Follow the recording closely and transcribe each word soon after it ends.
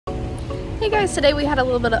Hey guys, today we had a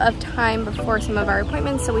little bit of time before some of our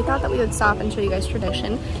appointments, so we thought that we would stop and show you guys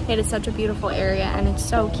Tradition. It is such a beautiful area and it's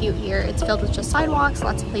so cute here. It's filled with just sidewalks,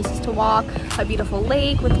 lots of places to walk, a beautiful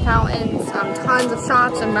lake with fountains, tons of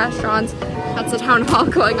shops and restaurants. That's the town hall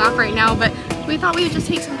going off right now, but we thought we would just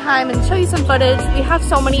take some time and show you some footage. We have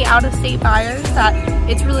so many out-of-state buyers that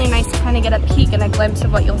it's really nice to kind of get a peek and a glimpse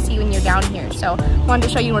of what you'll see when you're down here. So wanted to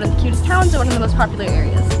show you one of the cutest towns and one of the most popular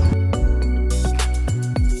areas.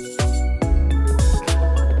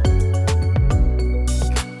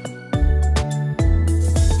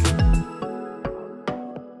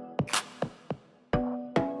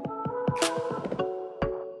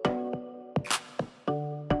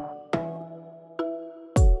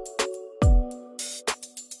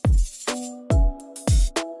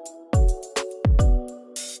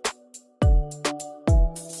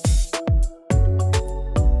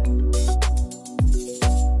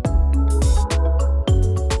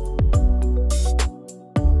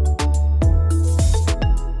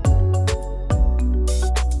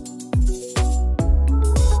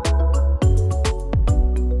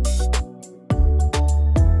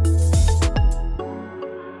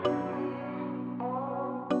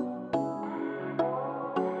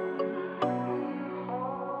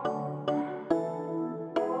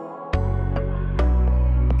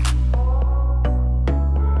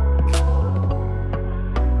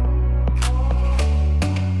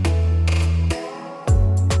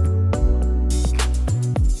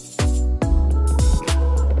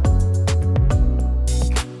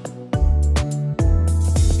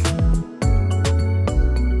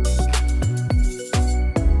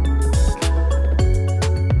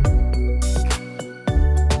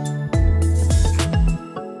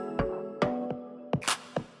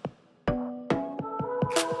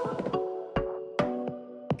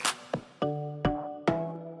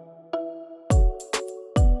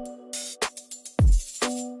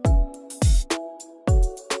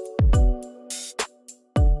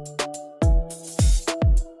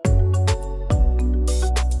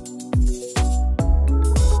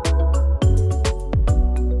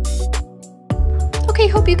 Okay,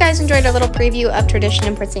 hope you guys enjoyed our little preview of Tradition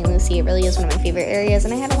in Port Saint Lucie. It really is one of my favorite areas,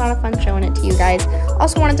 and I had a lot of fun showing it to you guys.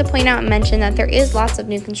 Also wanted to point out and mention that there is lots of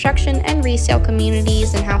new construction and resale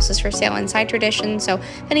communities and houses for sale inside Tradition, so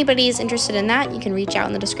if anybody is interested in that, you can reach out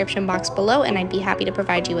in the description box below, and I'd be happy to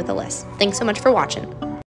provide you with a list. Thanks so much for watching.